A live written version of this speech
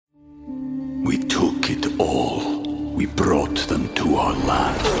We took it all. We brought them to our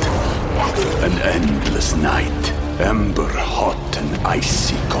land. An endless night, ember hot and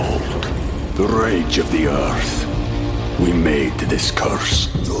icy cold. The rage of the earth. We made this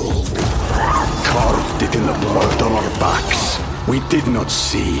curse. Carved it in the blood on our backs. We did not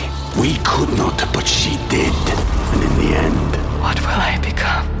see. We could not, but she did. And in the end... What will I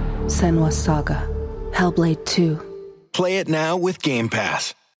become? Senua's Saga. Hellblade 2. Play it now with Game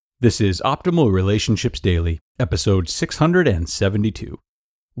Pass. This is Optimal Relationships Daily, episode 672.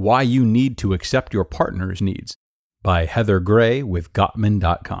 Why You Need to Accept Your Partner's Needs, by Heather Gray with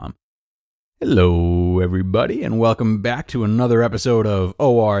Gottman.com. Hello, everybody, and welcome back to another episode of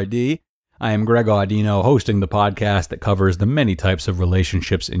ORD. I am Greg Audino, hosting the podcast that covers the many types of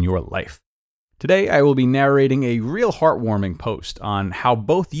relationships in your life. Today, I will be narrating a real heartwarming post on how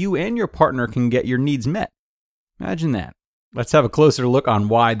both you and your partner can get your needs met. Imagine that. Let's have a closer look on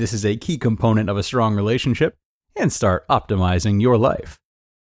why this is a key component of a strong relationship and start optimizing your life.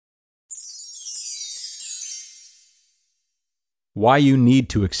 Why You Need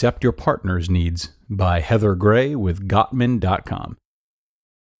to Accept Your Partner's Needs, by Heather Gray with Gottman.com.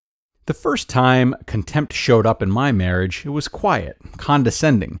 The first time contempt showed up in my marriage, it was quiet,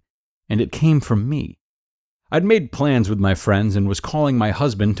 condescending, and it came from me. I'd made plans with my friends and was calling my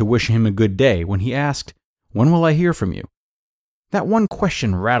husband to wish him a good day when he asked, "When will I hear from you?" That one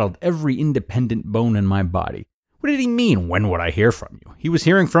question rattled every independent bone in my body. What did he mean, when would I hear from you? He was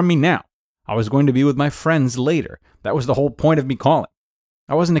hearing from me now. I was going to be with my friends later. That was the whole point of me calling.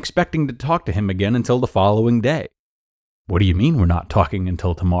 I wasn't expecting to talk to him again until the following day. "What do you mean we're not talking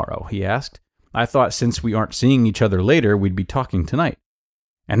until tomorrow?" he asked. "I thought since we aren't seeing each other later, we'd be talking tonight."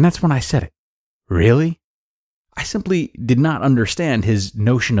 And that's when I said it. Really? I simply did not understand his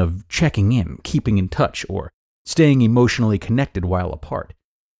notion of checking in, keeping in touch, or staying emotionally connected while apart.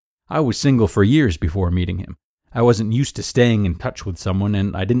 I was single for years before meeting him. I wasn't used to staying in touch with someone,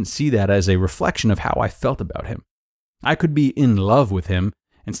 and I didn't see that as a reflection of how I felt about him. I could be in love with him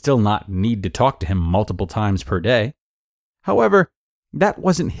and still not need to talk to him multiple times per day. However, that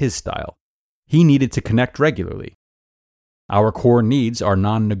wasn't his style. He needed to connect regularly. Our core needs are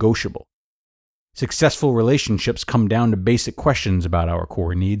non-negotiable. Successful relationships come down to basic questions about our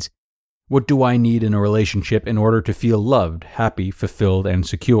core needs. What do I need in a relationship in order to feel loved, happy, fulfilled, and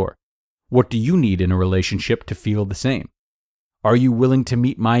secure? What do you need in a relationship to feel the same? Are you willing to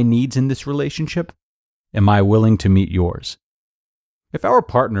meet my needs in this relationship? Am I willing to meet yours? If our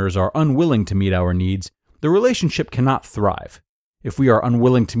partners are unwilling to meet our needs, the relationship cannot thrive. If we are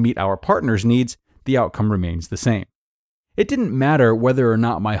unwilling to meet our partner's needs, the outcome remains the same. It didn't matter whether or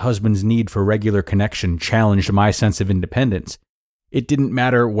not my husband's need for regular connection challenged my sense of independence. It didn't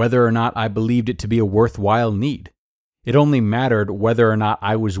matter whether or not I believed it to be a worthwhile need. It only mattered whether or not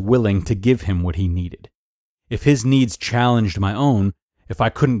I was willing to give him what he needed. If his needs challenged my own, if I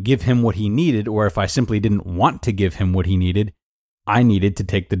couldn't give him what he needed, or if I simply didn't want to give him what he needed, I needed to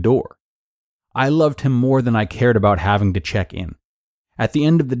take the door. I loved him more than I cared about having to check in. At the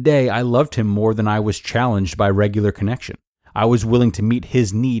end of the day, I loved him more than I was challenged by regular connection. I was willing to meet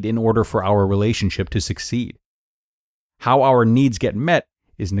his need in order for our relationship to succeed. How our needs get met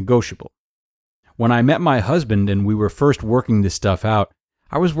is negotiable. When I met my husband and we were first working this stuff out,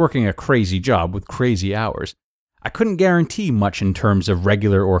 I was working a crazy job with crazy hours. I couldn't guarantee much in terms of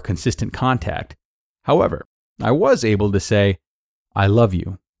regular or consistent contact. However, I was able to say, "I love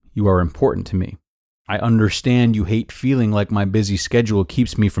you. You are important to me. I understand you hate feeling like my busy schedule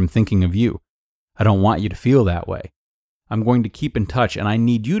keeps me from thinking of you. I don't want you to feel that way. I'm going to keep in touch, and I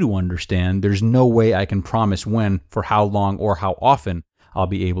need you to understand there's no way I can promise when, for how long, or how often I'll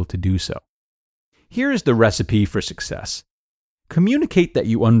be able to do so." Here is the recipe for success. Communicate that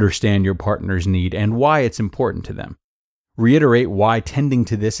you understand your partner's need and why it's important to them. Reiterate why tending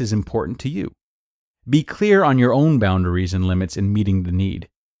to this is important to you. Be clear on your own boundaries and limits in meeting the need.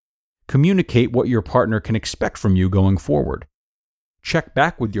 Communicate what your partner can expect from you going forward. Check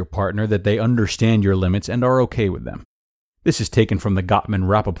back with your partner that they understand your limits and are okay with them. This is taken from the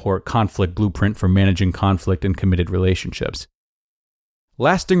Gottman-Rappaport Conflict Blueprint for Managing Conflict in Committed Relationships.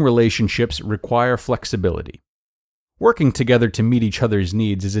 Lasting relationships require flexibility. Working together to meet each other's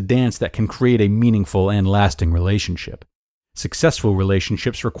needs is a dance that can create a meaningful and lasting relationship. Successful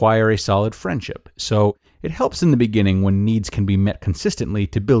relationships require a solid friendship, so it helps in the beginning when needs can be met consistently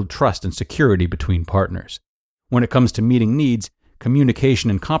to build trust and security between partners. When it comes to meeting needs,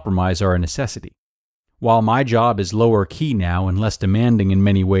 communication and compromise are a necessity. While my job is lower key now and less demanding in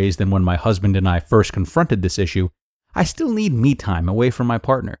many ways than when my husband and I first confronted this issue, I still need me time away from my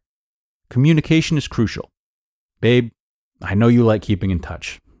partner. Communication is crucial. "Babe, I know you like keeping in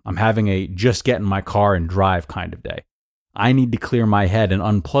touch. I'm having a just get in my car and drive kind of day. I need to clear my head and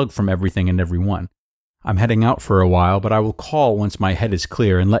unplug from everything and everyone. I'm heading out for a while, but I will call once my head is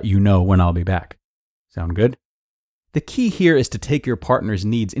clear and let you know when I'll be back. Sound good? The key here is to take your partner's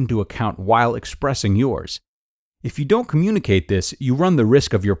needs into account while expressing yours. If you don't communicate this, you run the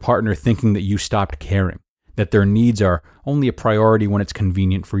risk of your partner thinking that you stopped caring, that their needs are only a priority when it's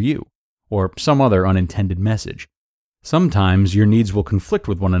convenient for you, or some other unintended message. Sometimes your needs will conflict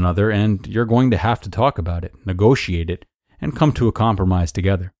with one another, and you're going to have to talk about it, negotiate it, and come to a compromise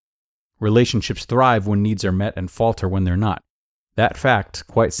together. Relationships thrive when needs are met and falter when they're not. That fact,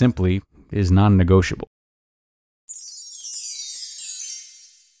 quite simply, is non-negotiable.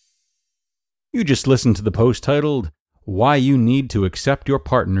 You just listened to the post titled, Why You Need to Accept Your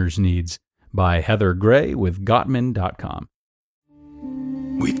Partner's Needs by Heather Gray with Gottman.com.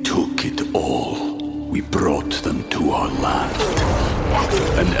 We took it all. We brought them to our land.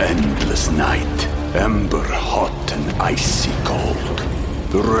 An endless night, ember hot and icy cold.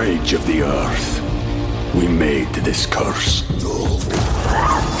 The rage of the earth. We made this curse.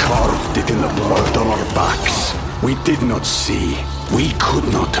 Carved it in the blood on our backs. We did not see. We could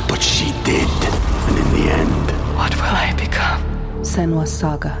not, but she did. And in the end... What will I become? Senua's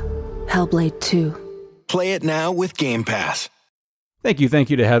Saga. Hellblade 2. Play it now with Game Pass. Thank you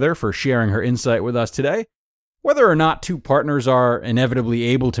to Heather for sharing her insight with us today. Whether or not two partners are inevitably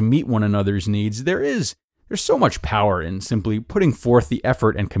able to meet one another's needs, there's so much power in simply putting forth the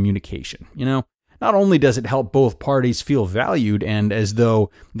effort and communication. Not only does it help both parties feel valued and as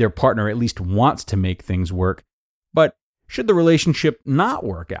though their partner at least wants to make things work, but should the relationship not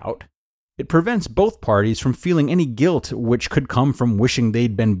work out, it prevents both parties from feeling any guilt which could come from wishing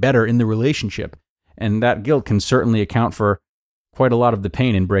they'd been better in the relationship, and that guilt can certainly account for quite a lot of the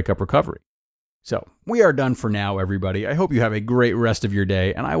pain in breakup recovery. So, we are done for now, everybody. I hope you have a great rest of your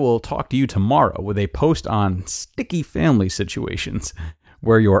day, and I will talk to you tomorrow with a post on sticky family situations,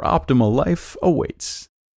 where your optimal life awaits.